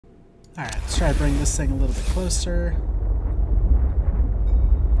Alright, let's try to bring this thing a little bit closer.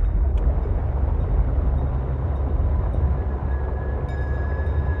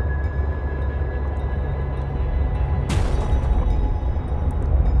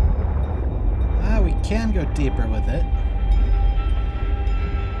 We can go deeper with it.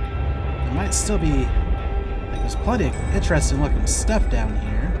 There might still be, like, there's plenty of interesting looking stuff down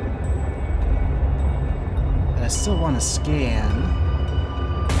here that I still want to scan.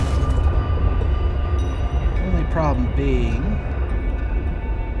 Only problem being,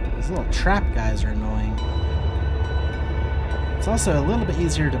 these little trap guys are annoying. It's also a little bit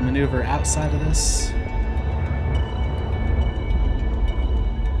easier to maneuver outside of this.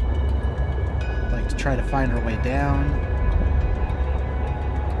 Like to try to find our way down.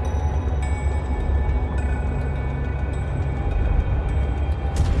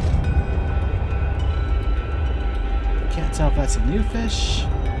 Can't tell if that's a new fish.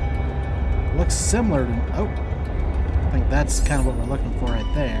 Looks similar to... Oh! I think that's kind of what we're looking for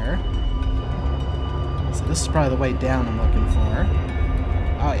right there. So this is probably the way down I'm looking for.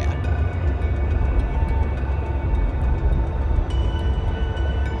 Oh yeah.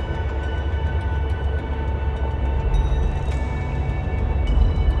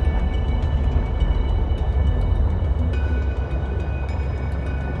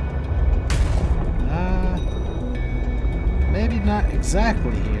 Maybe not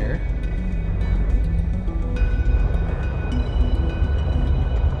exactly here.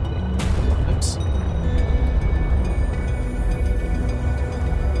 Oops.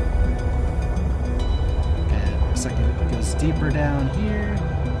 Okay, looks like it goes deeper down here.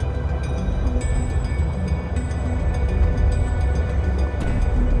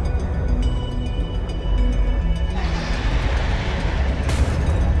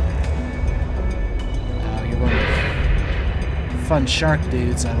 Fun shark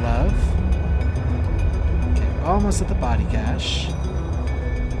dudes I love. Okay, we're almost at the body cache.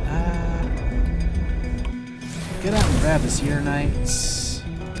 Get out and grab this uranite.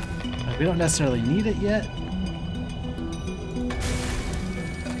 We don't necessarily need it yet.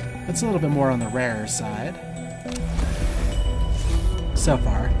 It's a little bit more on the rarer side. So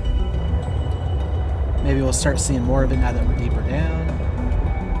far. Maybe we'll start seeing more of it now that we're deeper down.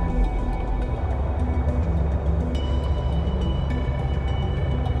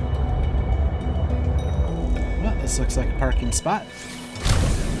 This looks like a parking spot.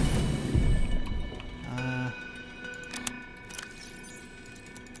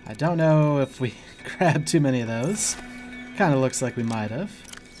 I don't know if we grabbed too many of those. Kind of looks like we might have.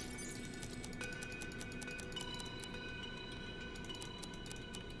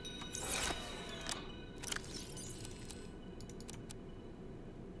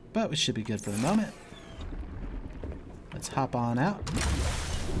 But we should be good for the moment. Let's hop on out.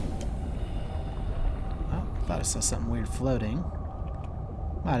 Thought I saw something weird floating.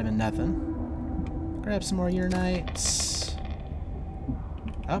 Might have been nothing. Grab some more uranites.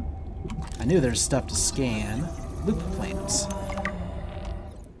 Oh, I knew there's stuff to scan. Loop plants.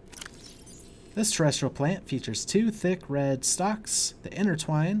 This terrestrial plant features two thick red stalks that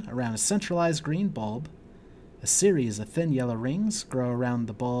intertwine around a centralized green bulb. A series of thin yellow rings grow around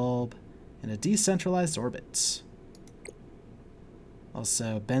the bulb in a decentralized orbit.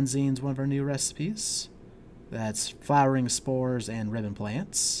 Also, benzene's one of our new recipes. That's flowering spores and ribbon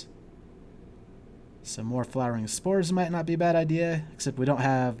plants. Some more flowering spores might not be a bad idea, except we don't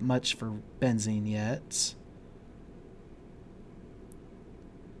have much for benzene yet.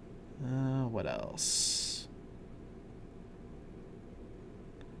 What else?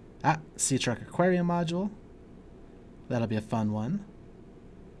 Seatruck aquarium module. That'll be a fun one.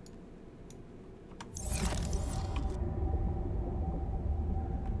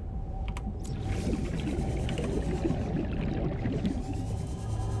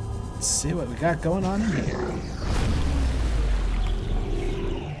 Let's see what we got going on in here.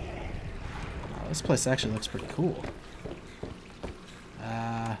 Oh, this place actually looks pretty cool.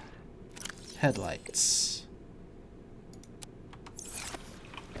 Headlights.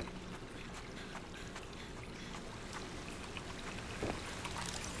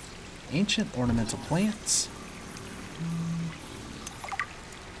 Ancient ornamental plants.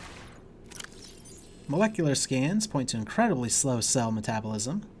 Molecular scans point to incredibly slow cell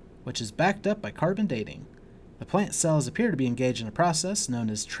metabolism, which is backed up by carbon dating. The plant cells appear to be engaged in a process known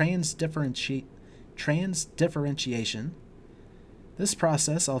as transdifferentiation. This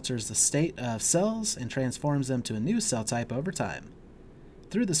process alters the state of cells and transforms them to a new cell type over time.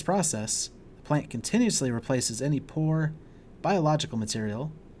 Through this process, the plant continuously replaces any poor biological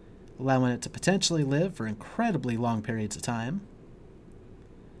material, allowing it to potentially live for incredibly long periods of time.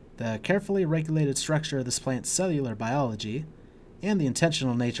 The carefully regulated structure of this plant's cellular biology, and the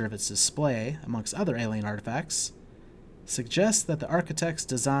intentional nature of its display, amongst other alien artifacts, suggests that the architects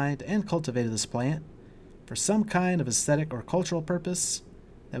designed and cultivated this plant for some kind of aesthetic or cultural purpose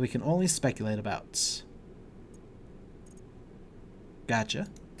that we can only speculate about. Gotcha.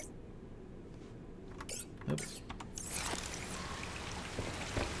 Oop.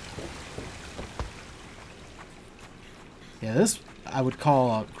 Yeah, this I would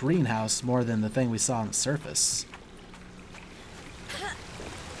call a greenhouse more than the thing we saw on the surface.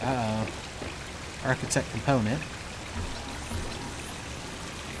 Uh-oh. Architect component.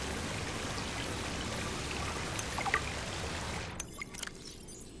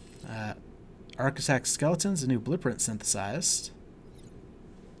 Architect skeletons, a new blueprint synthesized.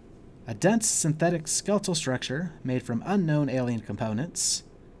 A dense synthetic skeletal structure made from unknown alien components.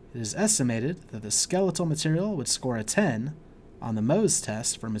 It is estimated that the skeletal material would score a 10 on the Mohs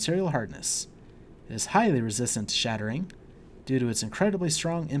test for material hardness. It is highly resistant to shattering due to its incredibly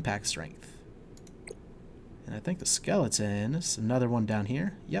strong impact strength. And I think the skeleton is another one down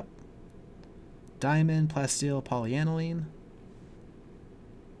here. Yep. Diamond, plasteel, polyaniline.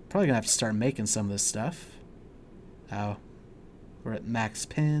 Probably gonna have to start making some of this stuff. Oh. We're at max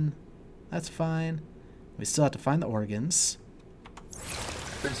pin. That's fine. We still have to find the organs.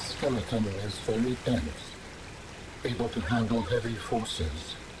 This skeleton is very dense, able to handle heavy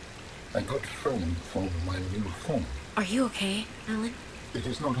forces. A good frame for my new form. Are you okay, Alan? It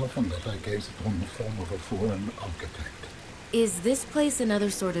is not often that I gaze upon the form of a foreign architect. Is this place another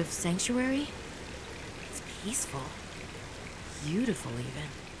sort of sanctuary? It's peaceful. Beautiful, even.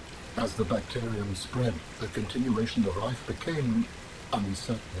 As the bacterium spread, the continuation of life became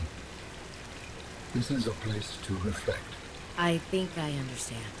uncertain. This is a place to reflect. I think I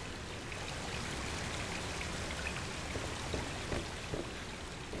understand.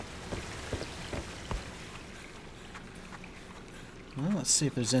 Well, let's see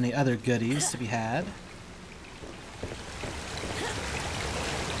if there's any other goodies to be had.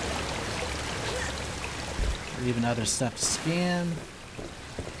 Or even other stuff to scan.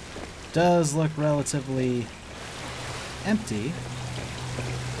 Does look relatively empty.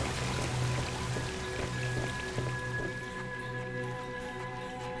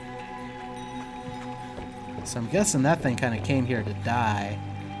 So I'm guessing that thing kind of came here to die,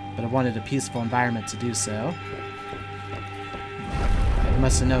 but it wanted a peaceful environment to do so. It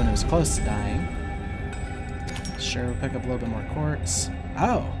must have known it was close to dying. Sure, we'll pick up a little bit more quartz.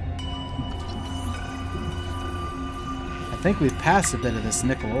 Oh! I think we've passed a bit of this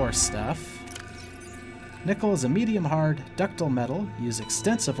nickel ore stuff. Nickel is a medium-hard, ductile metal used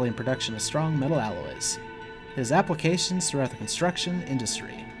extensively in production of strong metal alloys. It has applications throughout the construction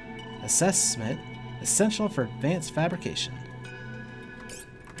industry. Assessment essential for advanced fabrication.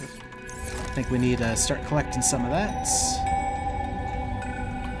 I think we need to start collecting some of that.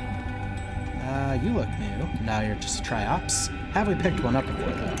 You look new. Now you're just a triops. Have we picked one up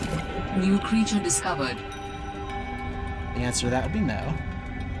before, though? New creature discovered. The answer to that would be no.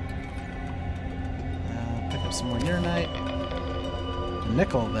 Pick up some more uranite. The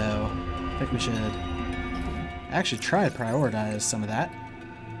nickel, though, I think we should actually try to prioritize some of that.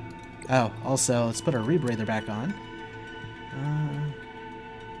 Oh, also, let's put our rebreather back on.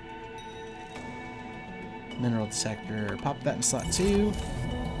 Mineral detector. Pop that in slot 2.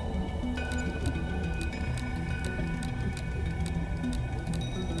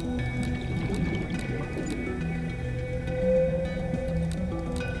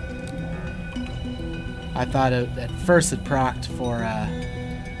 I thought it at first it procced for an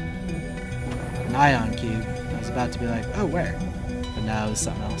ion cube. I was about to be like, oh, where? But no, it was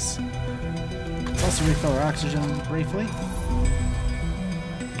something else. Let's also refill our oxygen briefly.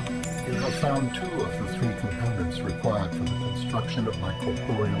 You have found 2 of the 3 components required for the construction of my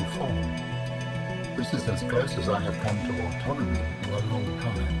corporeal form. This is as close as I have come to autonomy in a long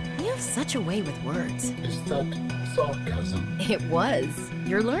time. You have such a way with words. Is that sarcasm? It was.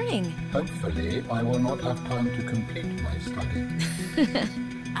 You're learning. Hopefully, I will not have time to complete my study.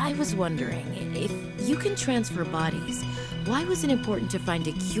 I was wondering, if you can transfer bodies, why was it important to find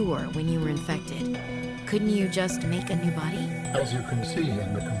a cure when you were infected? Couldn't you just make a new body? As you can see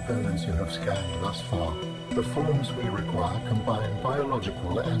in the components you have scanned thus far, the forms we require combine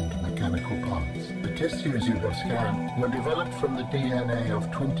biological and mechanical parts. The tissues you have scanned were developed from the DNA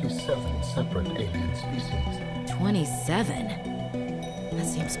of 27 separate alien species. 27? That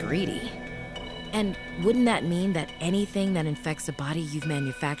seems greedy. And wouldn't that mean that anything that infects a body you've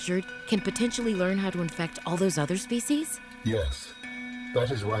manufactured can potentially learn how to infect all those other species? Yes. That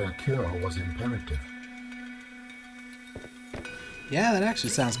is why a cure was imperative. Yeah, that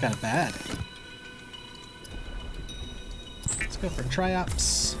actually sounds kind of bad. Let's go for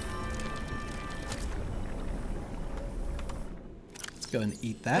triops. Let's go and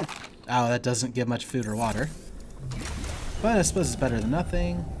eat that. Oh, that doesn't give much food or water. But I suppose it's better than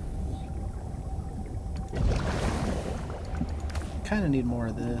nothing. Kind of need more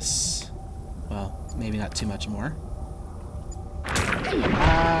of this. Well, maybe not too much more.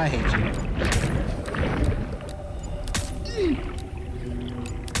 I hate you.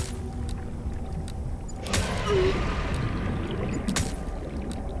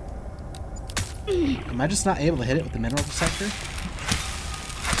 Am I just not able to hit it with the mineral detector?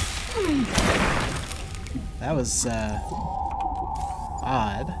 That was,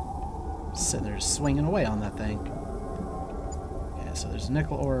 odd. Sitting there swinging away on that thing. Okay, so there's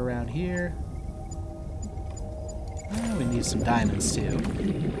nickel ore around here. Oh, we need some diamonds, too.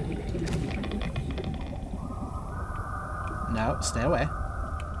 No, stay away.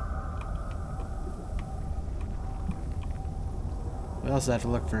 We also have to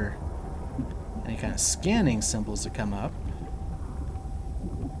look for any kind of scanning symbols that come up.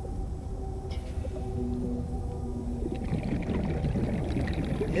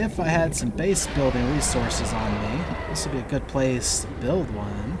 If I had some base building resources on me, this would be a good place to build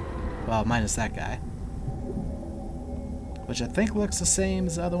one. Well, minus that guy. Which I think looks the same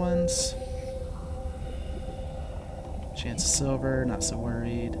as the other ones. Chance of silver, not so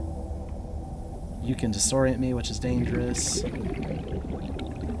worried. You can disorient me, which is dangerous.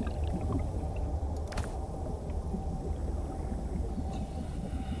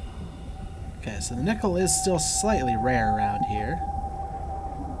 Okay, so the nickel is still slightly rare around here.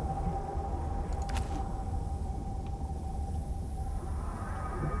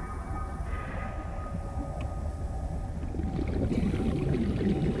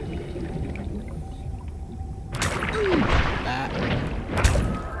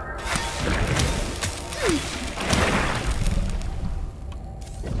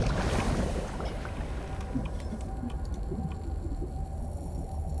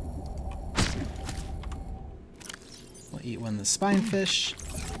 Eat one of the spinefish.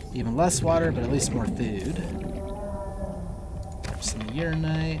 Even less water, but at least more food. Some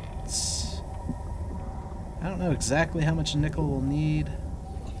uranites. I don't know exactly how much nickel we'll need,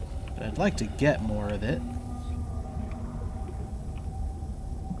 but I'd like to get more of it.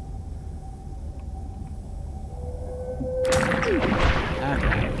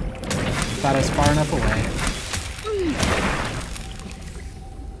 Okay. Thought I was far enough away.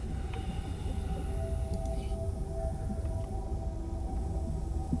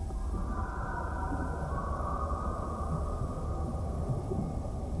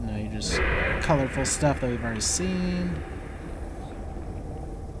 Colorful stuff that we've already seen.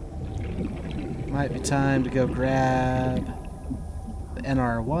 Might be time to go grab the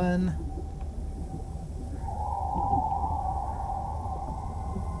NR1.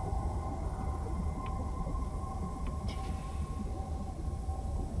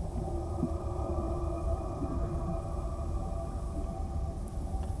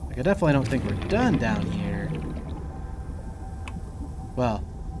 Like, I definitely don't think we're done down here. Well,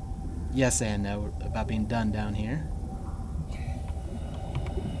 yes and no about being done down here. But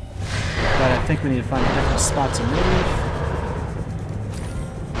I think we need to find a different spot to move.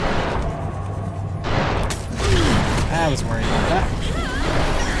 I was worried about that.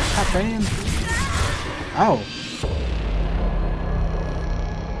 Hot rain. Oh.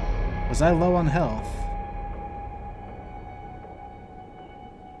 Was I low on health?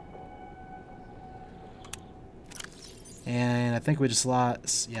 And I think we just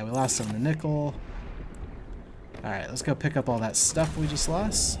lost, yeah, we lost some of the nickel. Alright, let's go pick up all that stuff we just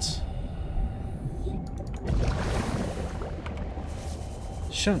lost.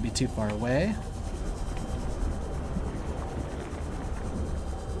 Shouldn't be too far away.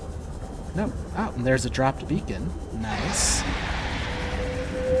 Nope. Oh, and there's a dropped beacon. Nice.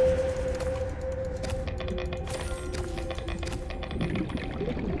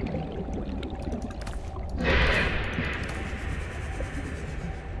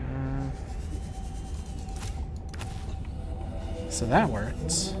 So that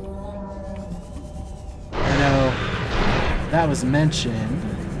worked. I know that was mentioned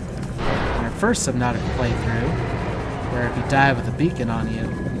in our first Subnautica playthrough, where if you die with a beacon on you,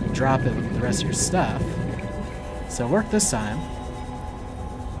 you drop it with the rest of your stuff. So it worked this time.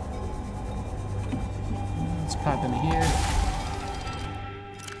 Let's pop into here.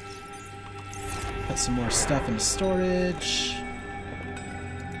 Put some more stuff into storage.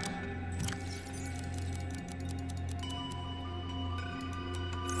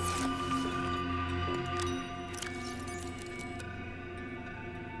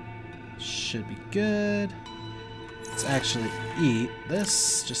 Should be good. Let's actually eat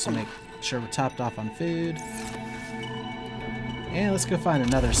this just to make sure we're topped off on food. And let's go find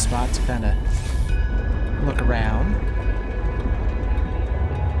another spot to kind of look around.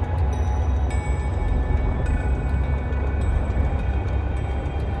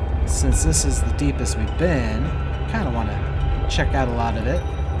 Since this is the deepest we've been, kind of want to check out a lot of it.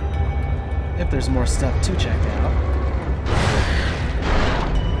 If there's more stuff to check out.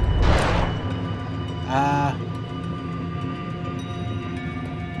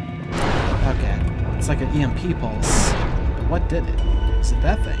 Okay. It's like an EMP pulse. But what did it? Is it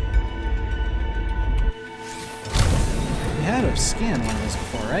that thing? We had to scan one of those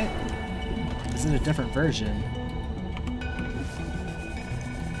before, right? Is it a different version?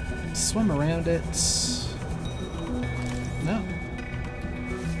 Swim around it. No.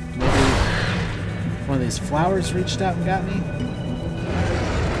 Maybe one of these flowers reached out and got me?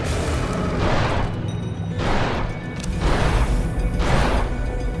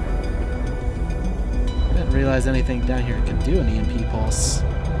 I didn't realize anything down here could do an EMP pulse.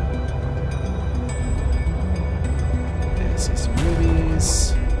 Okay, see some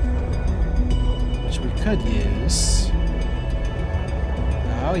movies, which we could use.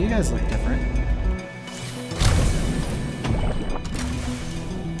 Oh, you guys look different.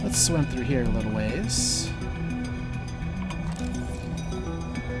 Let's swim through here a little ways.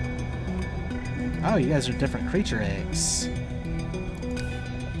 Oh, you guys are different creature eggs.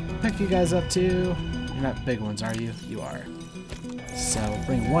 Pick you guys up too. You're not big ones, are you? You are. So, we'll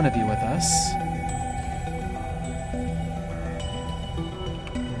bring one of you with us.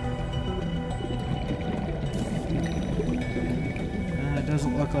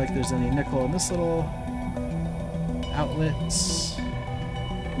 Doesn't look like there's any nickel in this little outlet.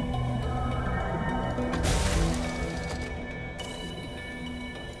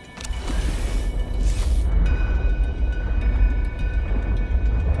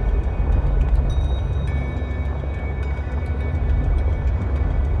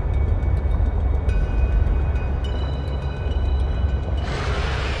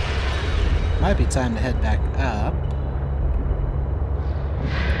 Might be time to head back up.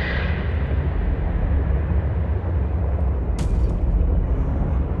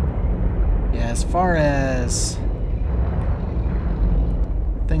 As far as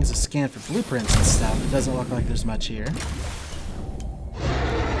things to scan for blueprints and stuff, it doesn't look like there's much here.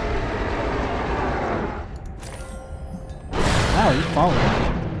 Oh, you followed me.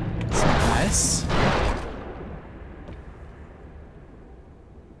 That's nice.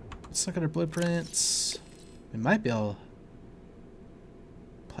 Let's look at our blueprints. We might be able...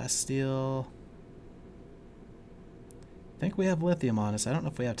 Plasteel. I think we have lithium on us. I don't know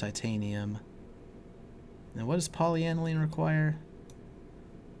if we have titanium. Now, what does polyaniline require?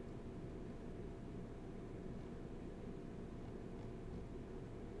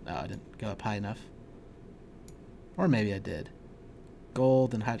 Oh, I didn't go up high enough. Or maybe I did.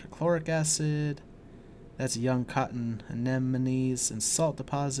 Gold and hydrochloric acid. That's young cotton anemones and salt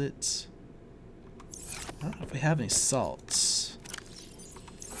deposits. I don't know if we have any salts.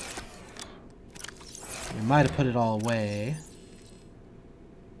 We might have put it all away.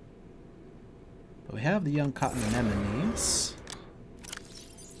 But we have the young cotton anemones.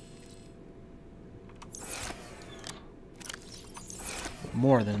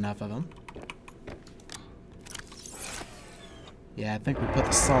 More than enough of them. Yeah, I think we put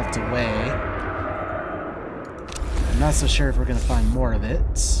the salt away. I'm not so sure if we're going to find more of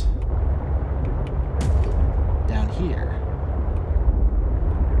it down here.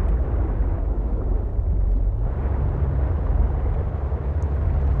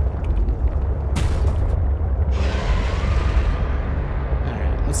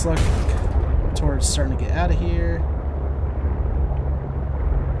 Alright, let's look towards starting to get out of here.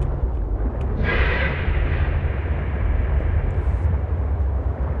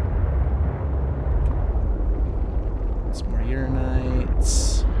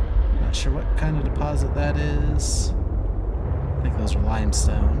 Not sure what kind of deposit that is. I think those are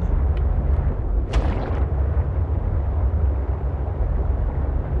limestone.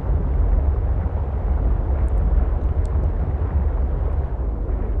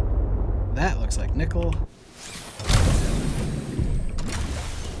 That looks like nickel.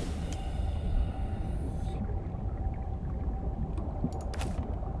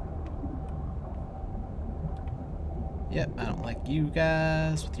 Yep, I don't like you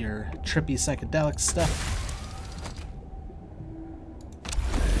guys with your trippy psychedelic stuff.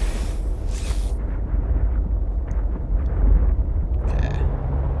 Okay.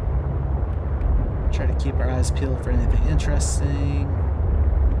 Try to keep our eyes peeled for anything interesting.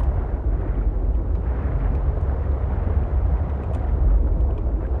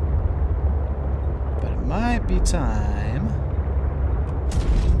 time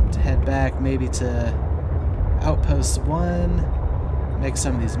to head back maybe to Outpost 1, make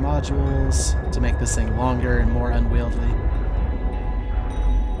some of these modules to make this thing longer and more unwieldy.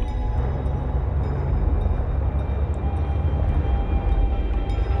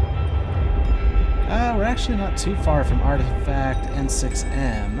 We're actually not too far from Artifact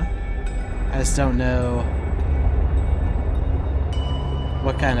N6M. I just don't know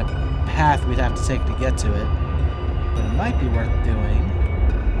what kind of path we'd have to take to get to it, but it might be worth doing.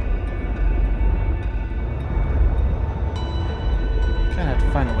 Kind of have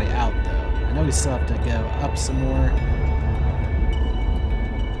to find a way out, though. I know we still have to go up some more.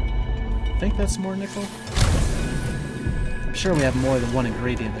 I think that's more nickel. I'm sure we have more than one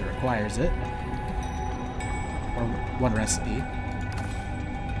ingredient that requires it. Or one recipe.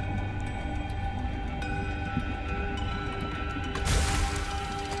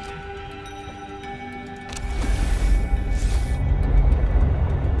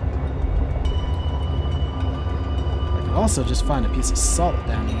 Also just find a piece of salt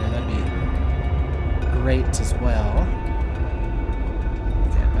down here, that'd be great as well.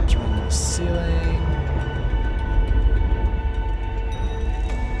 Okay, I'm about to run to the ceiling.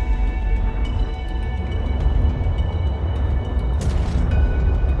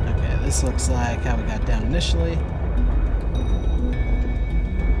 Okay, this looks like how we got down initially.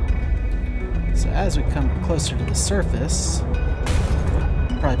 So as we come closer to the surface,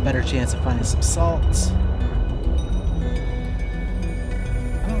 probably better chance of finding some salt.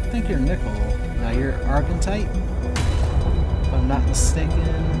 I think you're nickel. No, you're argentite, if I'm not mistaken.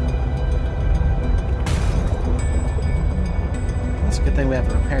 It's a good thing we have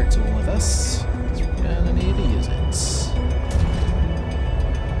a repair tool with us, because we're gonna need to use it.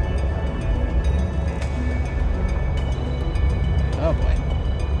 Oh boy.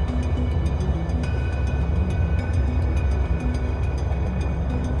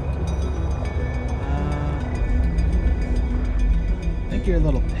 You're a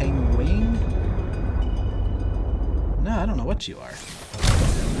little penguin. No, I don't know what you are.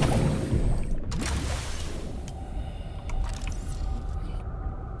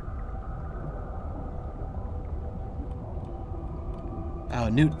 Oh, a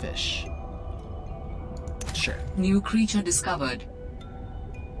newtfish. Sure. New creature discovered.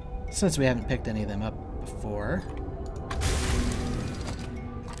 Since we haven't picked any of them up before.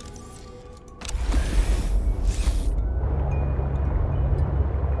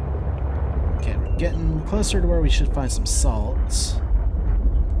 Getting closer to where we should find some salt.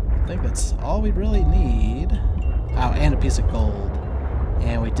 I think that's all we really need. Oh, and a piece of gold.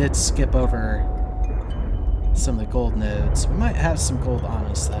 And we did skip over some of the gold nodes. We might have some gold on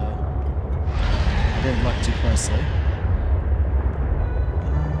us, though. I didn't look too closely.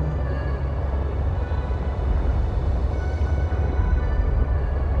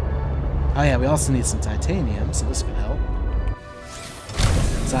 Oh yeah, we also need some titanium, so this could help.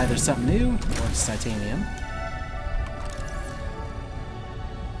 It's either something new or it's titanium.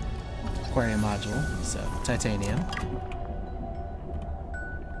 Aquarium module, so titanium.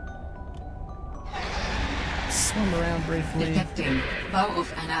 Swim around briefly. Detecting bow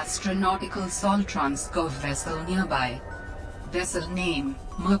of an astronautical salt transcove vessel nearby. Vessel name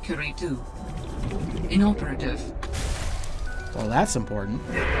Mercury II. Inoperative. Well, that's important.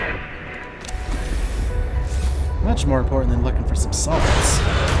 Much more important than looking for some salts.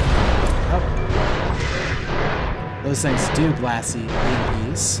 Oh. Those things do blast the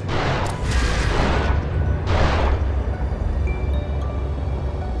EMPs.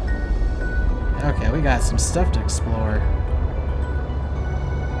 Okay, we got some stuff to explore.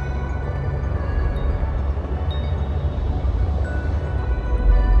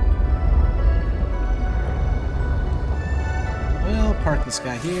 We'll park this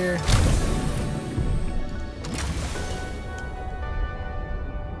guy here.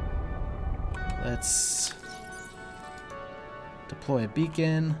 Let's deploy a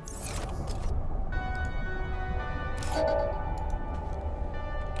beacon.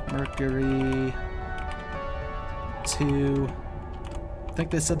 Mercury II. I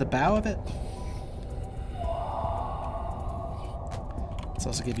think they said the bow of it. Let's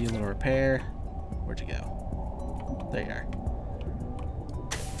also give you a little repair. Where'd you go? There you are.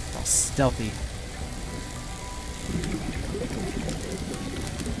 All stealthy.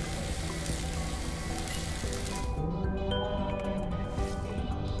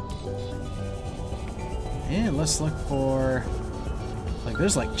 And let's look for, like,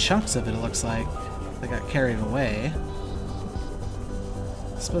 there's like chunks of it, it looks like. They got carried away.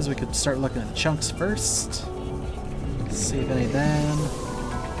 I suppose we could start looking at the chunks first. See if any of them.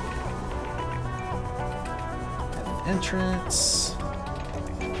 entrance.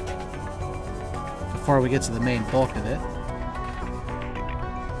 Before we get to the main bulk of it.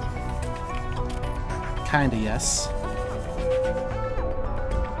 Kinda yes.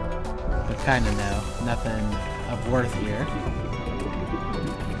 But kinda no. Nothing of worth here.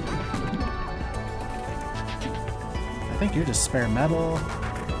 I think you're just spare metal.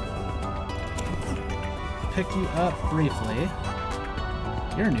 Pick you up briefly.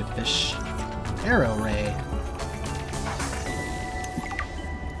 You're a new fish. Arrow ray.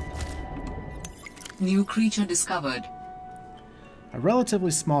 New creature discovered. A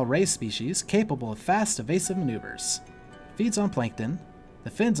relatively small ray species capable of fast, evasive maneuvers. Feeds on plankton. The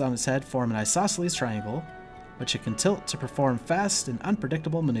fins on its head form an isosceles triangle, which it can tilt to perform fast and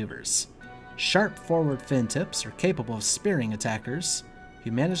unpredictable maneuvers. Sharp forward fin tips are capable of spearing attackers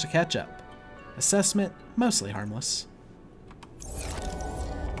who manage to catch up. Assessment, mostly harmless.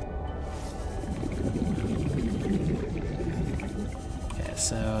 Okay,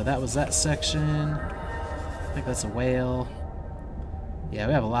 so that was that section. I think that's a whale. Yeah,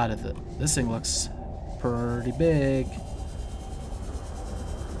 we have a lot of this thing looks pretty big.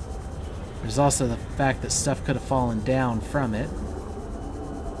 There's also the fact that stuff could have fallen down from it.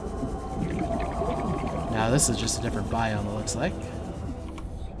 Now this is just a different biome, it looks like.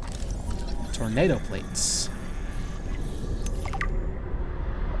 Tornado plates.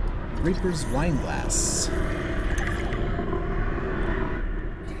 Reaper's wineglass.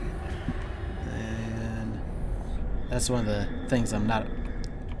 And that's one of the things I'm not a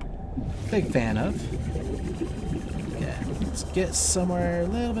big fan of. Okay, let's get somewhere a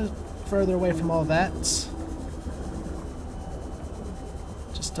little bit further away from all that.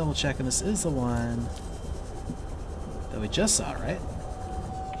 Just double checking this is the one that we just saw, right?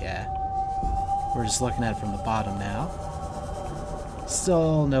 Yeah. We're just looking at it from the bottom now.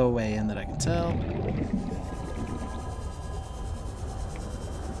 Still no way in that I can tell.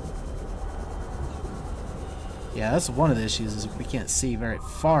 Yeah, that's one of the issues is we can't see very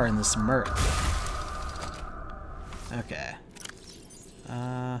far in this murk. Okay.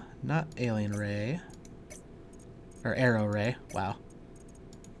 Not alien ray. Or arrow ray. Wow.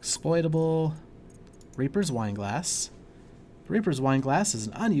 Exploitable. Reaper's wineglass. The Reaper's wineglass is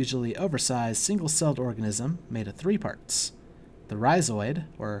an unusually oversized single-celled organism made of 3 parts. The rhizoid,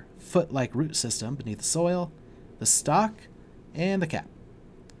 or foot-like root system beneath the soil, the stalk, and the cap.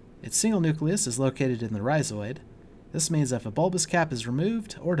 Its single nucleus is located in the rhizoid. This means that if a bulbous cap is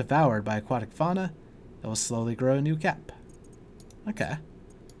removed or devoured by aquatic fauna, it will slowly grow a new cap. Okay.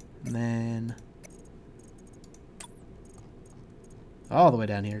 And then all the way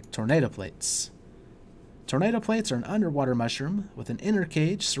down here, tornado plates. Tornado plates are an underwater mushroom with an inner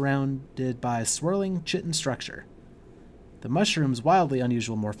cage surrounded by a swirling chitin structure. The mushroom's wildly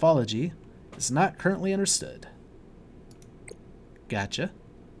unusual morphology is not currently understood. Gotcha.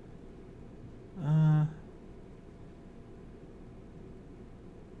 I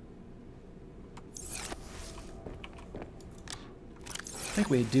think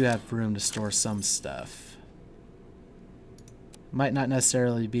we do have room to store some stuff. Might not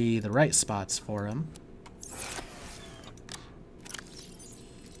necessarily be the right spots for them.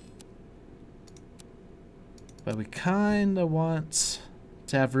 But we kind of want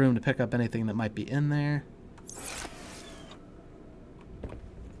to have room to pick up anything that might be in there.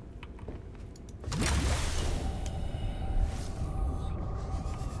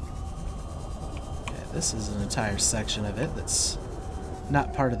 Okay, this is an entire section of it that's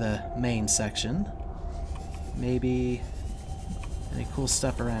not part of the main section. Maybe any cool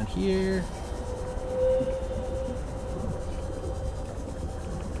stuff around here.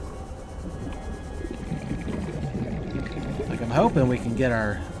 Like, I'm hoping we can get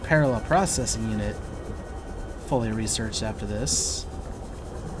our parallel processing unit fully researched after this,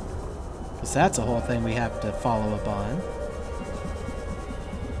 because that's a whole thing we have to follow up on.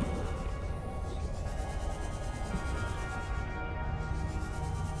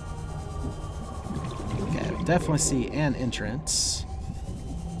 Definitely see an entrance,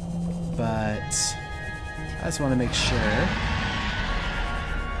 but I just want to make sure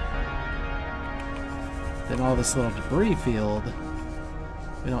that in all this little debris field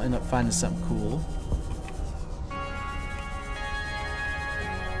we don't end up finding something cool,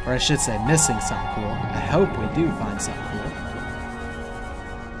 or I should say missing something cool. I hope we do find something cool.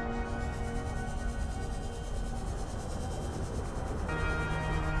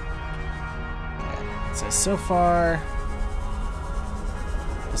 So far,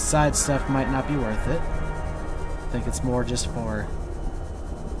 the side stuff might not be worth it. I think it's more just for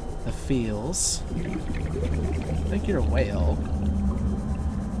the feels. I think you're a whale.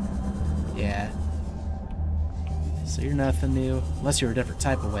 Yeah. So you're nothing new, unless you're a different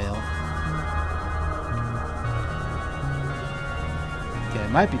type of whale. Okay,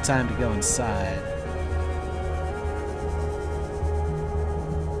 it might be time to go inside.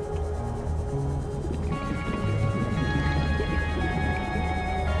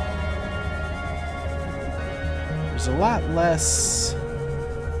 There's a lot less,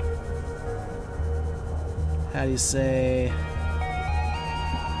 how do you say,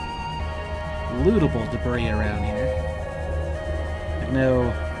 lootable debris around here. Like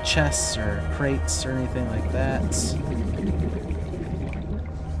no chests or crates or anything like that.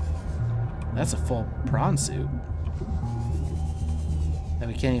 That's a full prawn suit. And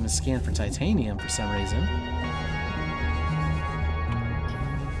we can't even scan for titanium for some reason.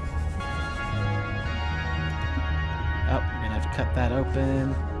 Oh, we're gonna have to cut that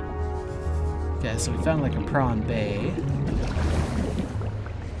open. Okay, so we found like a prawn bay.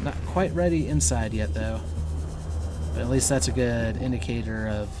 Not quite ready inside yet though. But at least that's a good indicator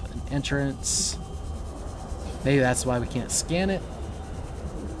of an entrance. Maybe that's why we can't scan it.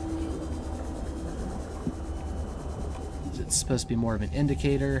 It's supposed to be more of an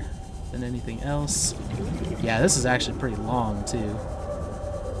indicator than anything else. Yeah, this is actually pretty long too.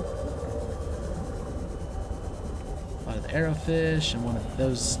 A lot of the arrowfish and one of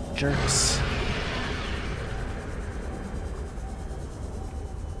those jerks.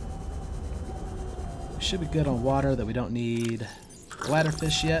 We should be good on water, that we don't need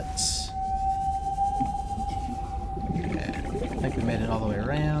bladderfish yet. Okay, I think we made it all the way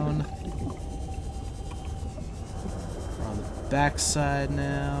around. We're on the back side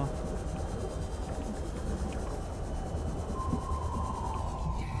now.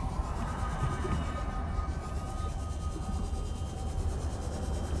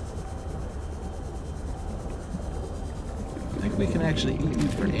 I think we can actually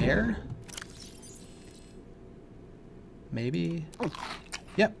eat for air. Maybe?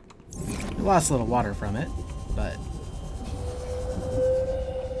 Yep. We lost a little water from it, but...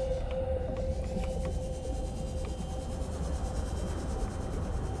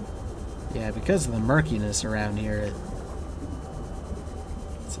 yeah, because of the murkiness around here,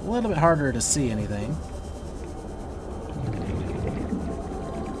 it's a little bit harder to see anything.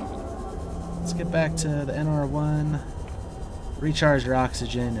 Let's get back to the NR1, recharge your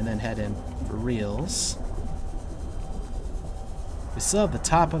oxygen, and then head in for reals. We still have the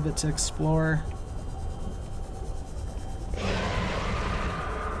top of it to explore.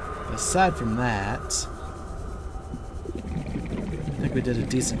 But aside from that, I think we did a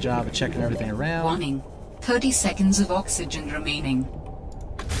decent job of checking everything around. Warning. 30 seconds of oxygen remaining.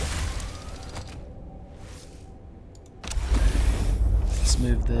 Let's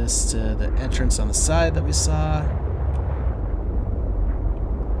move this to the entrance on the side that we saw.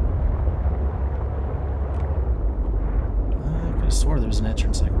 I swore there was an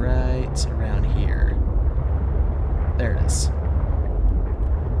entrance like right around here. There it is.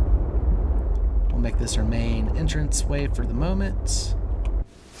 We'll make this our main entrance way for the moment.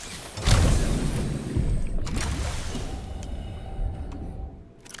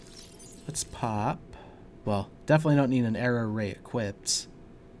 Let's pop. Well, definitely don't need an arrow ray equipped.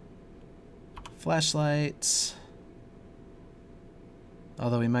 Flashlight.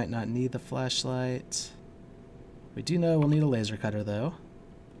 Although we might not need the flashlight. We do know we'll need a laser cutter, though.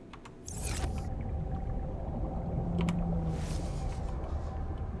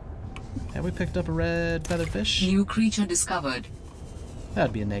 Have we picked up a red featherfish? New creature discovered. That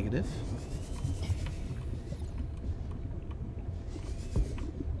would be a negative.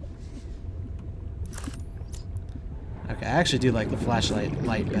 Okay, I actually do like the flashlight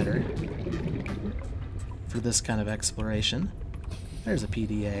light better for this kind of exploration. There's a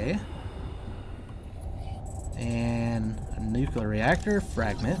PDA. And a nuclear reactor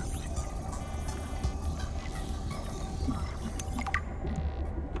fragment.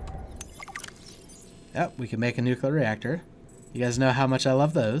 Yep, we can make a nuclear reactor. You guys know how much I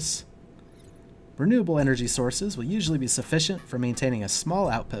love those. Renewable energy sources will usually be sufficient for maintaining a small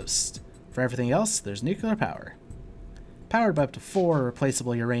outpost. For everything else, there's nuclear power. Powered by up to 4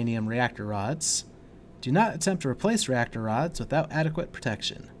 replaceable uranium reactor rods. Do not attempt to replace reactor rods without adequate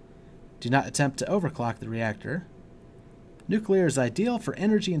protection. Do not attempt to overclock the reactor. Nuclear is ideal for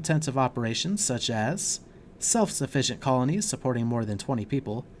energy-intensive operations such as self-sufficient colonies supporting more than 20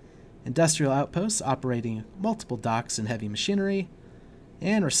 people, industrial outposts operating multiple docks and heavy machinery,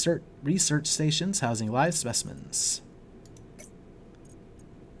 and research stations housing live specimens.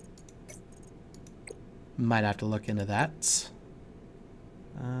 Might have to look into that.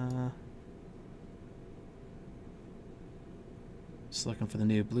 Just looking for the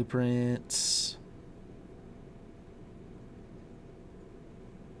new blueprints.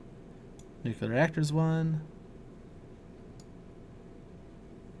 Nuclear reactors 1.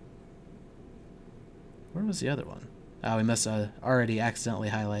 Where was the other one? Oh, we must have already accidentally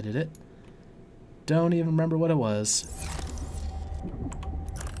highlighted it. Don't even remember what it was.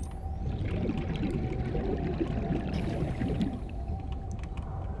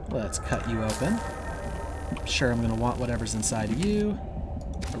 Let's cut you open. I'm sure I'm going to want whatever's inside of you.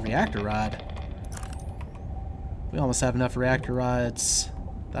 A reactor rod. We almost have enough reactor rods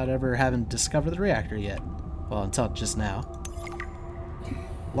without ever having discovered the reactor yet. Well, until just now.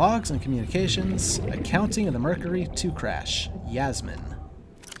 Logs and communications. Accounting of the Mercury II crash. Yasmin.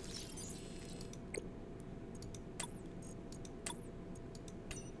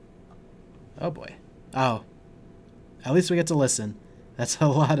 Oh boy. Oh. At least we get to listen. That's a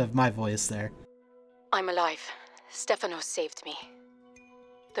lot of my voice there. I'm alive. Stefanos saved me.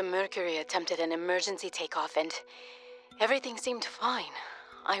 The Mercury attempted an emergency takeoff and everything seemed fine.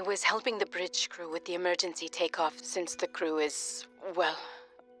 I was helping the bridge crew with the emergency takeoff since the crew is, well,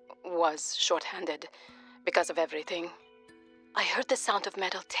 was short-handed because of everything. I heard the sound of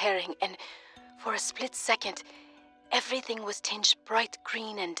metal tearing and for a split second, everything was tinged bright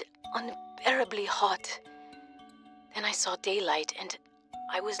green and unbearably hot. Then I saw daylight and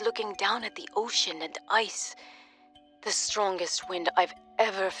I was looking down at the ocean and ice. The strongest wind I've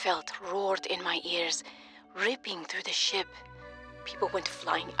ever felt roared in my ears, ripping through the ship. People went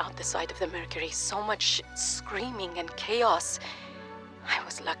flying out the side of the Mercury, so much screaming and chaos. I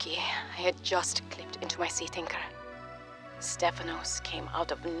was lucky. I had just clipped into my sea tinker. Stefanos came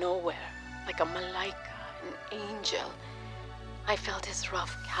out of nowhere, like a malaika, an angel. I felt his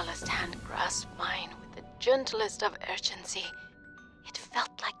rough, calloused hand grasp mine with the gentlest of urgency. It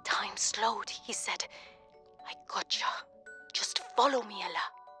felt like time slowed. He said, "I gotcha. Just follow me, Ella."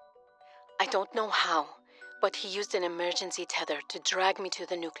 I don't know how, but he used an emergency tether to drag me to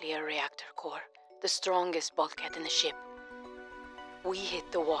the nuclear reactor core, the strongest bulkhead in the ship. We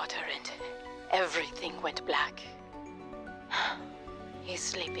hit the water and everything went black. He's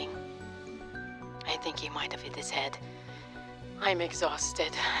sleeping. I think he might have hit his head. I'm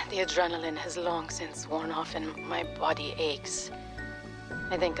exhausted. The adrenaline has long since worn off and my body aches.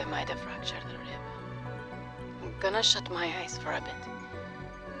 I think I might have fractured the rib. I'm gonna shut my eyes for a bit.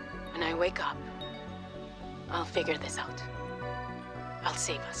 When I wake up, I'll figure this out. I'll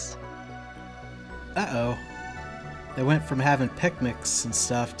save us. Uh-oh. They went from having picnics and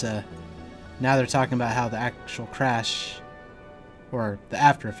stuff to now they're talking about how the actual crash, or the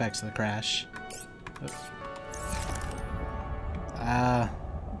after effects of the crash.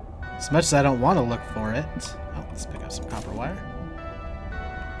 As much as I don't want to look for it. Oh, let's pick up some copper wire.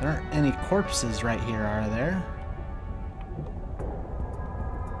 There aren't any corpses right here, are there?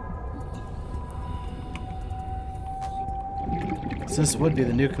 So this would be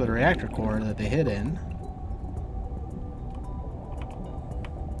the nuclear reactor core that they hid in.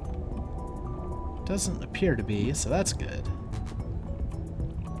 Doesn't appear to be, so that's good.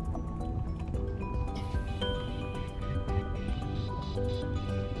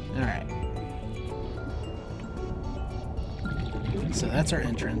 Alright. So that's our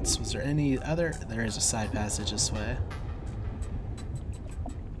entrance. Was there any other? There is a side passage this way.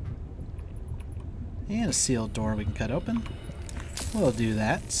 And a sealed door we can cut open. We'll do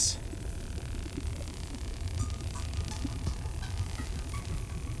that.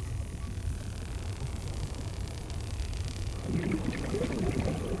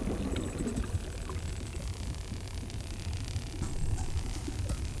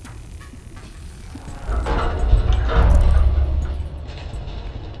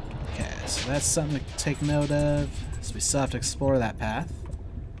 That's something to take note of, so we still have to explore that path.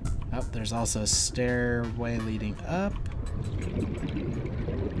 Oh, there's also a stairway leading up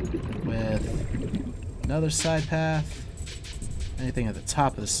with another side path. Anything at the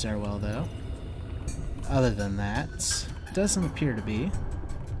top of the stairwell, though? Other than that, doesn't appear to be.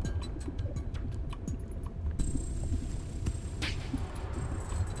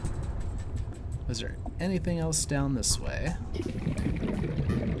 Is there anything else down this way?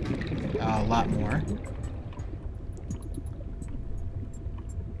 A lot more.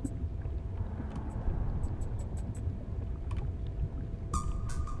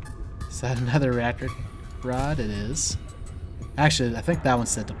 Is that another reactor rod? It is. Actually, I think that one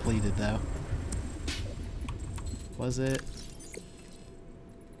said depleted, though. Was it?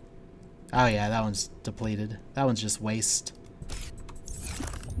 Oh yeah, that one's depleted. That one's just waste.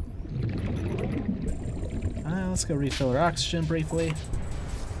 Let's go refill our oxygen briefly.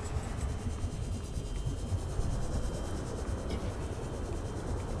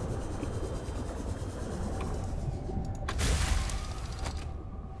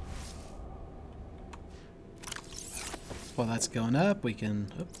 while that's going up, we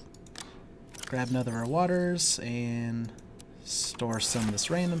can grab another of our waters and store some of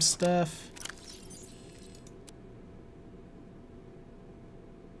this random stuff.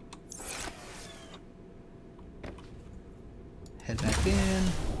 Head back in.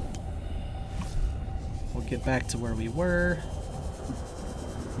 We'll get back to where we were.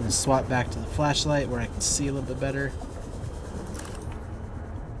 I'm going to swap back to the flashlight where I can see a little bit better.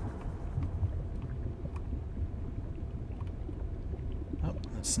 Oh,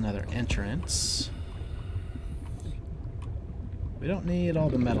 that's another entrance. We don't need all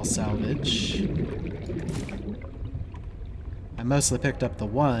the metal salvage. I mostly picked up the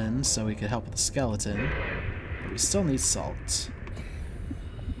one so we could help with the skeleton. But we still need salt.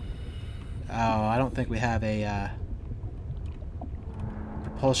 Oh, I don't think we have a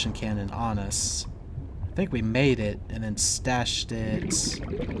propulsion cannon on us. I think we made it and then stashed it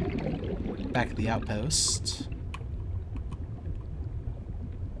back at the outpost.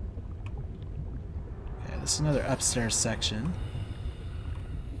 Okay, this is another upstairs section.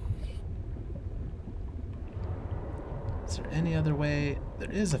 Is there any other way? There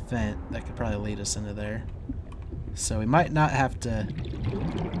is a vent that could probably lead us into there. So we might not have to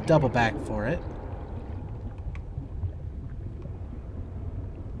double back for it.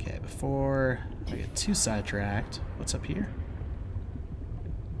 Okay, before I get too sidetracked, what's up here?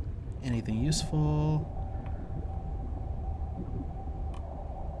 Anything useful?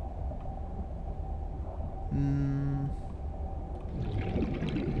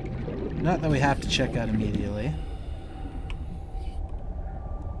 Not that we have to check out immediately.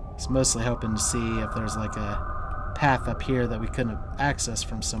 It's mostly hoping to see if there's like a path up here that we couldn't access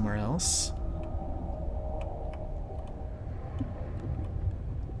from somewhere else.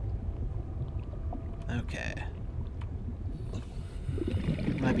 Okay.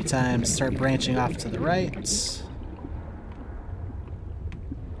 Might be time to start branching off to the right.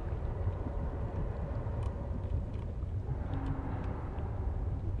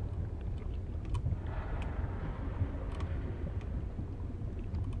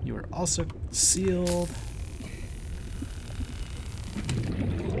 You are also sealed.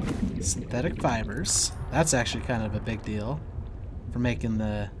 Synthetic fibers. That's actually kind of a big deal for making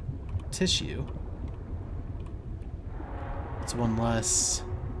the tissue. It's one less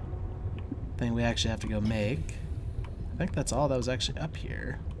thing we actually have to go make. I think that's all that was actually up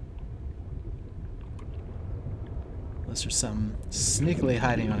here. Unless there's something sneakily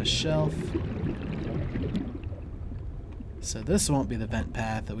hiding on a shelf. So this won't be the vent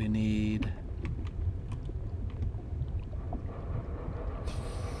path that we need.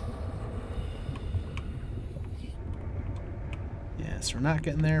 Yes, we're not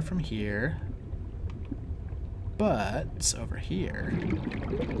getting there from here. But over here.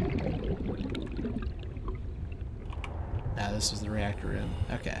 Now this was the reactor room.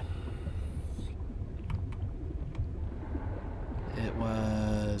 Okay. It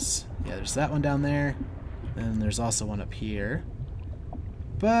was... yeah, there's that one down there. And there's also one up here.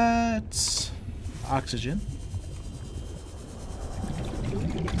 But... oxygen.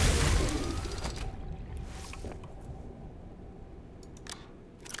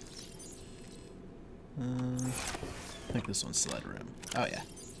 I think this one's sled room. Oh, yeah.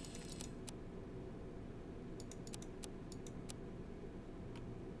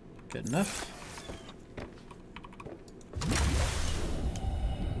 Good enough.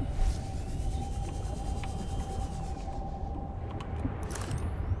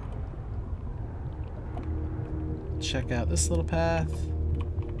 Check out this little path.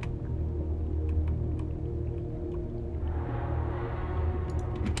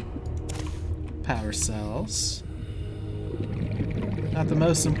 Power cells. Not the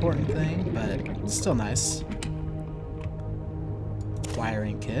most important thing, but still nice.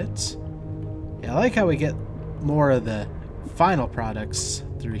 Wiring kit. Yeah, I like how we get more of the final products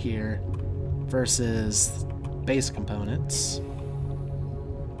through here versus base components.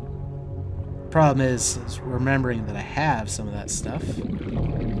 Problem is remembering that I have some of that stuff.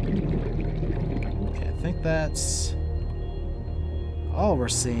 Okay, I think that's all we're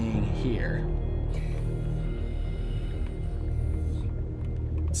seeing here.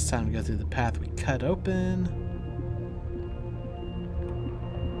 It's time to go through the path we cut open.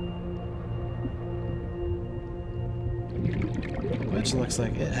 Which looks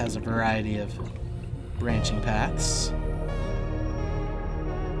like it has a variety of branching paths.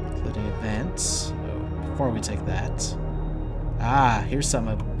 Including events. Oh, before we take that. Ah, here's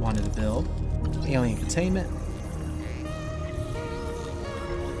something I wanted to build. Alien containment.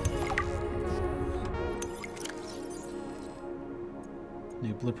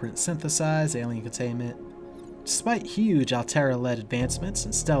 New blueprint synthesized, alien containment. Despite huge Altera-led advancements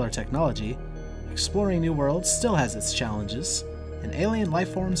in stellar technology, exploring new worlds still has its challenges, and alien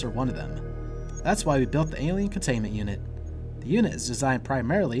life forms are one of them. That's why we built the Alien Containment Unit. The unit is designed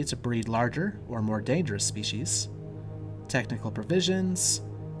primarily to breed larger or more dangerous species. Technical provisions.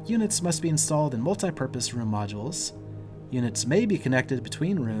 Units must be installed in multi-purpose room modules. Units may be connected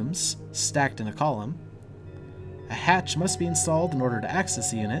between rooms, stacked in a column. A hatch must be installed in order to access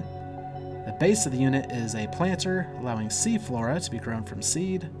the unit. The base of the unit is a planter, allowing sea flora to be grown from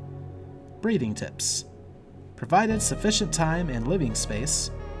seed. Breeding tips. Provided sufficient time and living space,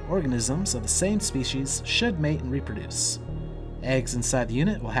 organisms of the same species should mate and reproduce. Eggs inside the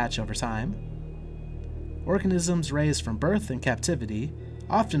unit will hatch over time. Organisms raised from birth and captivity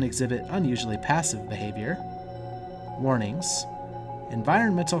often exhibit unusually passive behavior. Warnings.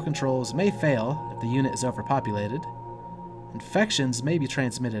 Environmental controls may fail if the unit is overpopulated. Infections may be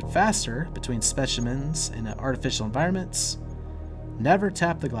transmitted faster between specimens in artificial environments. Never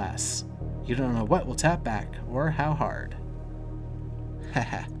tap the glass. You don't know what will tap back or how hard.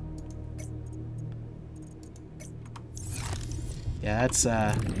 Haha. Yeah, that's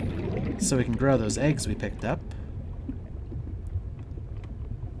so we can grow those eggs we picked up.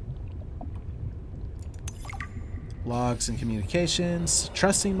 Logs and communications.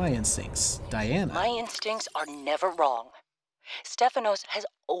 Trusting my instincts. Diana. My instincts are never wrong. Stefanos has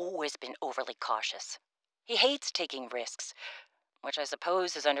always been overly cautious. He hates taking risks, which I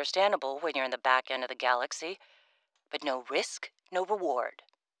suppose is understandable when you're in the back end of the galaxy. But no risk, no reward.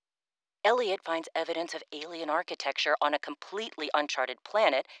 Elliot finds evidence of alien architecture on a completely uncharted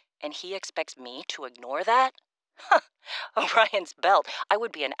planet, and he expects me to ignore that? Orion's belt, I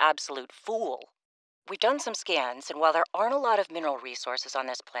would be an absolute fool. We've done some scans, and while there aren't a lot of mineral resources on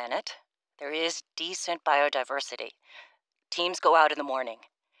this planet, there is decent biodiversity. Teams go out in the morning.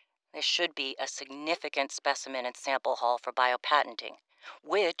 There should be a significant specimen and sample haul for biopatenting,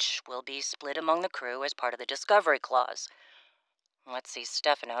 which will be split among the crew as part of the Discovery Clause. Let's see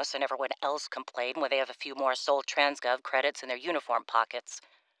Stefanos and everyone else complain when they have a few more Sol Transgov credits in their uniform pockets.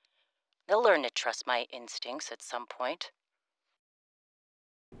 They'll learn to trust my instincts at some point.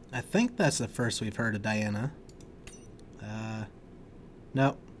 I think that's the first we've heard of Diana.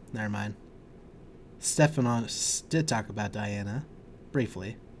 Nope, never mind. Stefanos did talk about Diana,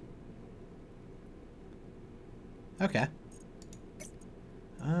 briefly. Okay.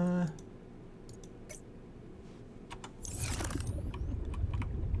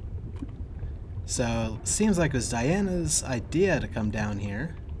 So, seems like it was Diana's idea to come down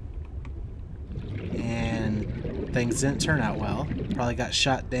here. And things didn't turn out well. Probably got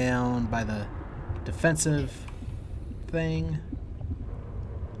shot down by the defensive thing.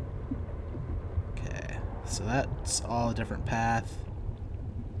 Okay, so that's all a different path.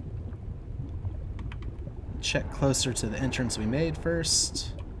 Check closer to the entrance we made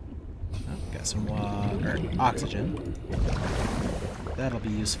first. Oh, got some water, oxygen. That'll be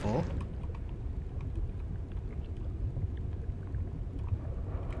useful.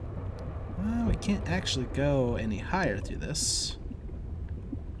 Well, we can't actually go any higher through this.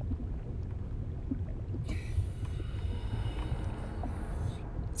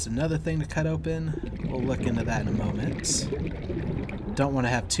 It's another thing to cut open. We'll look into that in a moment. Don't want to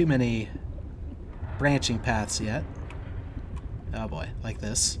have too many branching paths yet. Oh boy, like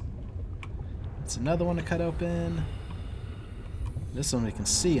this. It's another one to cut open. This one we can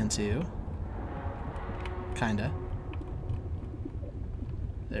see into. Kinda.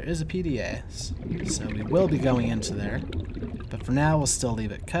 There is a PDA, so we will be going into there. But for now, we'll still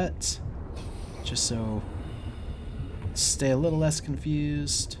leave it cut. Just so stay a little less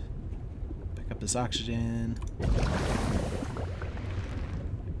confused. Pick up this oxygen.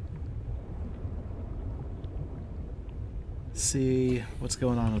 See what's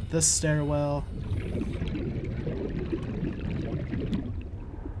going on with this stairwell.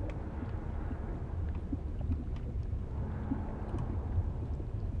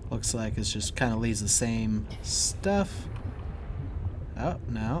 Looks like it just kind of leads the same stuff. Oh,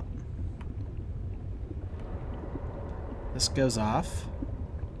 no. This goes off.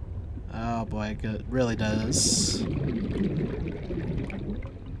 Oh boy, it really does. I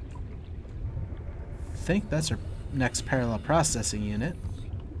think that's our next parallel processing unit.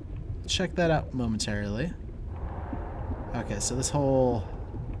 Check that out momentarily. Okay, so this whole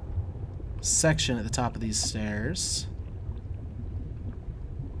section at the top of these stairs.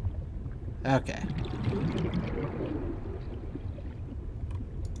 Okay.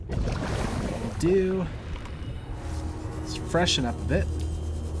 We'll do. Let's freshen up a bit.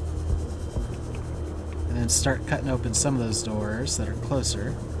 And then start cutting open some of those doors that are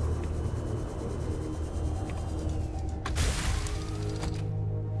closer.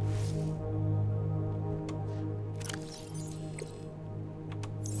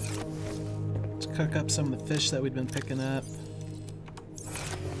 cook up some of the fish that we'd been picking up.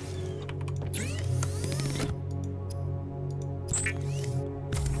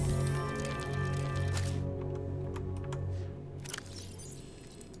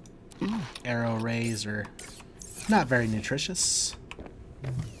 Arrow rays are not very nutritious.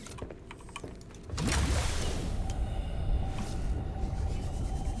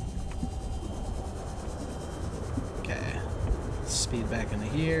 Okay, speed back into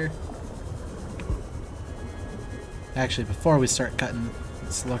here. Actually, before we start cutting,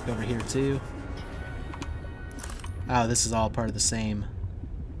 let's look over here too. Oh, this is all part of the same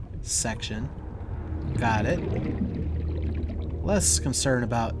section. Got it. Less concerned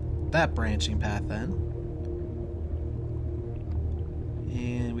about that branching path then.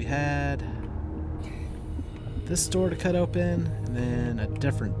 And we had this door to cut open, and then a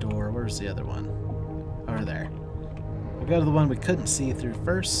different door. Where's the other one? Over there. We'll go to the one we couldn't see through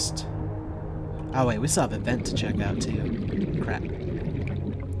first. Oh wait, we still have a vent to check out too. Crap.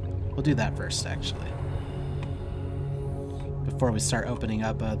 We'll do that first, actually. Before we start opening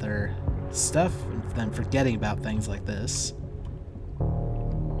up other stuff, and then forgetting about things like this.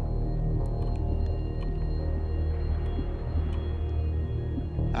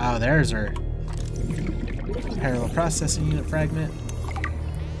 Oh, there's our parallel processing unit fragment.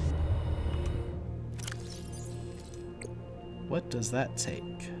 What does that take?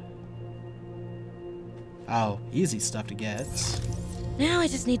 Oh, easy stuff to get. Now I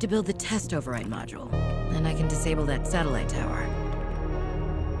just need to build the test override module, and I can disable that satellite tower.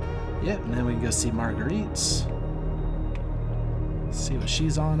 Yep, and then we can go see Marguerite. See what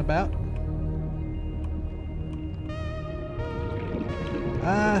she's on about.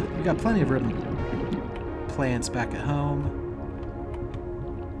 We got plenty of room plans back at home.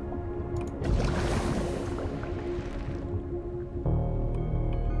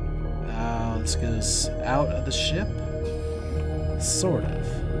 This goes out of the ship? Sort of.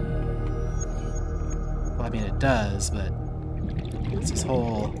 Well, I mean it does, but it's this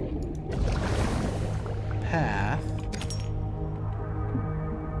whole path.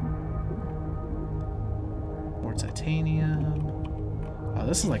 More titanium. Oh,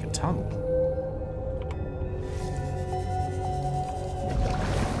 this is like a tunnel.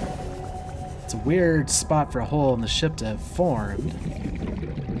 It's a weird spot for a hole in the ship to have formed.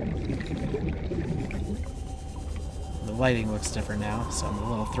 The lighting looks different now, so I'm a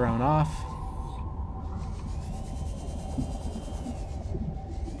little thrown off.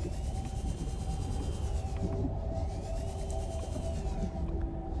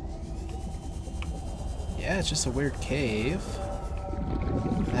 Yeah, it's just a weird cave.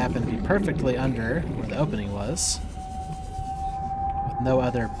 It happened to be perfectly under where the opening was, with no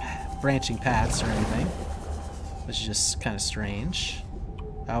other branching paths or anything, which is just kind of strange.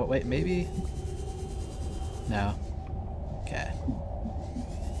 Oh, wait, maybe? No. Okay.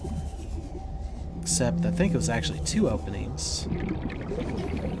 Except I think it was actually two openings.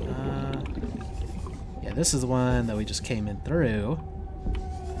 Yeah, this is the one that we just came in through.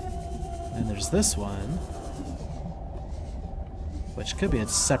 And there's this one, which could be a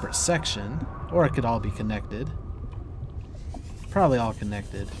separate section, or it could all be connected. Probably all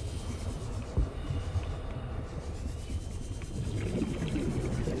connected.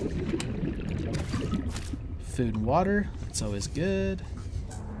 Food and water, that's always good.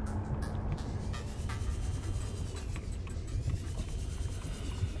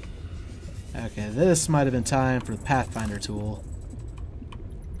 Okay, this might have been time for the Pathfinder tool.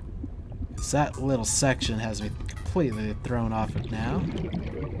 Because that little section has me completely thrown off it now.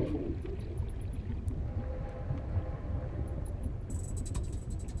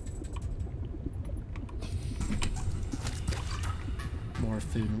 More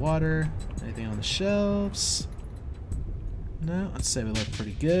food and water. Anything on the shelves? No, I'd say we look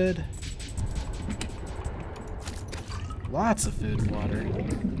pretty good. Lots of food and water.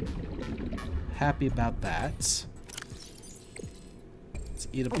 Happy about that. Let's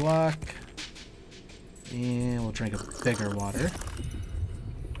eat a block. And we'll drink a bigger water.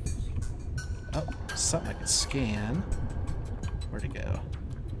 Oh, something I can scan. Where'd it go?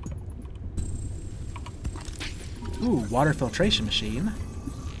 Ooh, water filtration machine.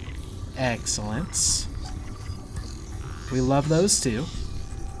 Excellent. We love those too.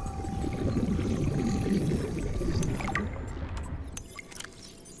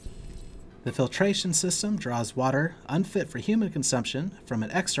 The filtration system draws water unfit for human consumption from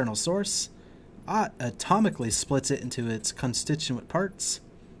an external source, atomically splits it into its constituent parts,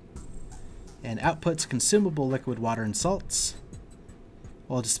 and outputs consumable liquid water and salts.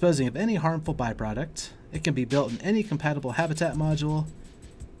 While disposing of any harmful byproduct, it can be built in any compatible habitat module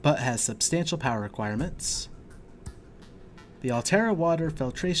but has substantial power requirements. The Altera water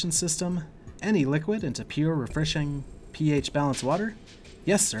filtration system. Any liquid into pure, refreshing, pH balanced water?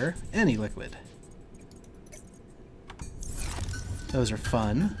 Yes, sir. Any liquid. Those are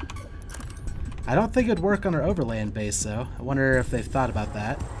fun. I don't think it'd work on our overland base, though. I wonder if they've thought about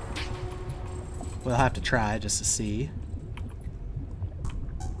that. We'll have to try just to see.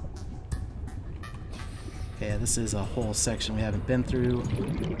 Okay, this is a whole section we haven't been through.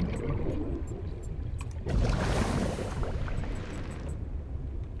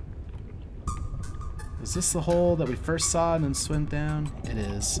 Is this the hole that we first saw and then swim down? It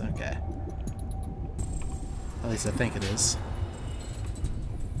is. Okay. At least I think it is.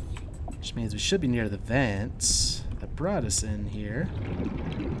 Which means we should be near the vents that brought us in here.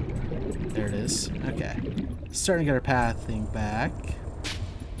 There it is. Okay. Starting to get our pathing back.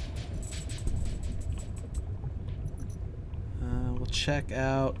 We'll check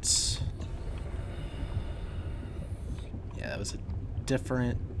out... Yeah, that was a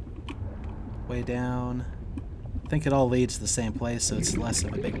different way down. I think it all leads to the same place, so it's less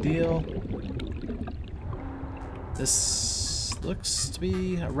of a big deal. This looks to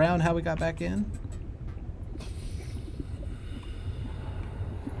be around how we got back in.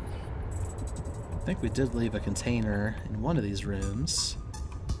 I think we did leave a container in one of these rooms.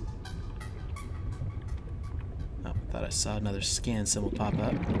 Oh, I thought I saw another scan symbol pop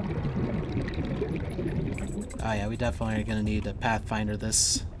up. Oh yeah, we definitely are going to need to Pathfinder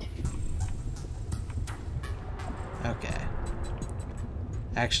this. Okay.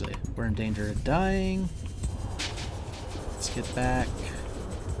 Actually, we're in danger of dying. Let's get back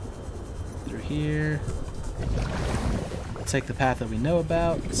through here. We'll take the path that we know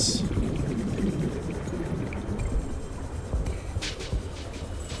about.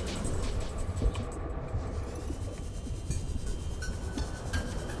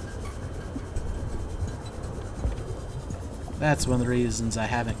 That's one of the reasons I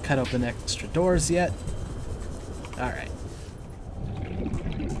haven't cut open extra doors yet. Alright.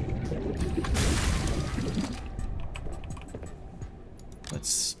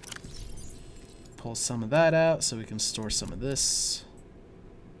 Let's pull some of that out so we can store some of this.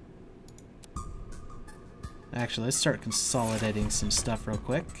 Actually, let's start consolidating some stuff real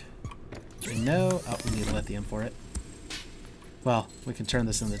quick. We know... Oh, we need lithium for it. Well, we can turn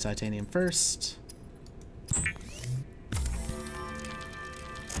this into titanium first.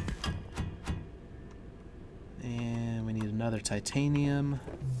 And we need another titanium.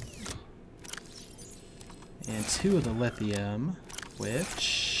 And 2 of the lithium,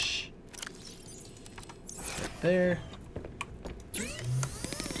 which... right there.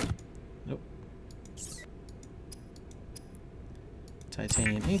 Nope.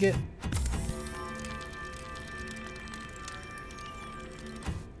 Titanium ingot.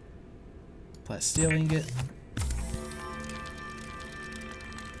 Plasteel ingot.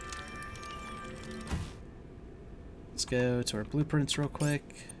 Let's go to our blueprints real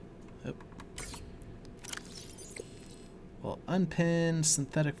quick. Oh. We'll unpin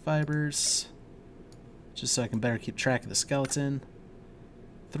synthetic fibers, just so I can better keep track of the skeleton.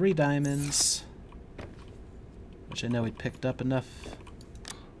 3 diamonds, which I know we picked up enough.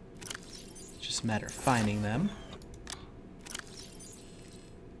 Just a matter of finding them.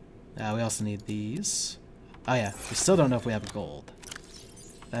 We also need these. Oh yeah, we still don't know if we have gold.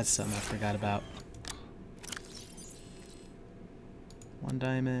 That's something I forgot about. 1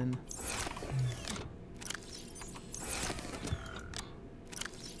 diamond.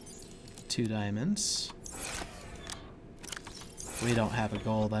 2 diamonds. We don't have a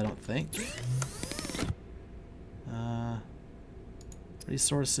gold, I don't think.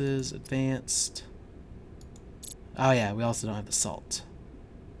 Resources, advanced. Oh yeah, we also don't have the salt.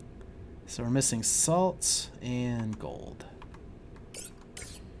 So we're missing salt and gold.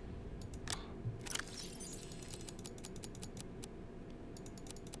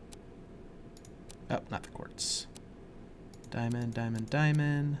 Oh, not the quartz. Diamond, diamond,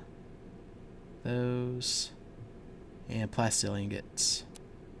 diamond. Those. And plasteel ingots.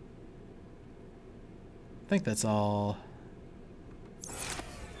 I think that's all.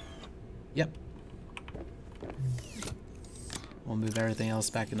 Yep. We'll move everything else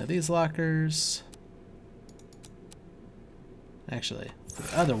back into these lockers. Actually, for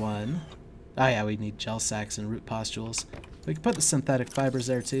the other one... Oh yeah, we need gel sacks and root pustules. We can put the synthetic fibers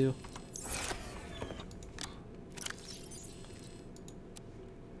there too.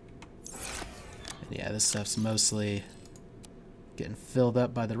 And yeah, this stuff's mostly getting filled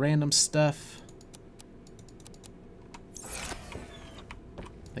up by the random stuff.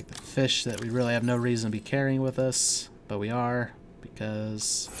 Like the fish that we really have no reason to be carrying with us, but we are.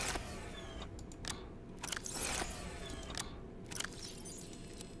 because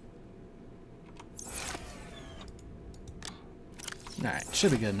alright,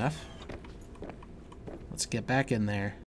 should be good enough. Let's get back in there.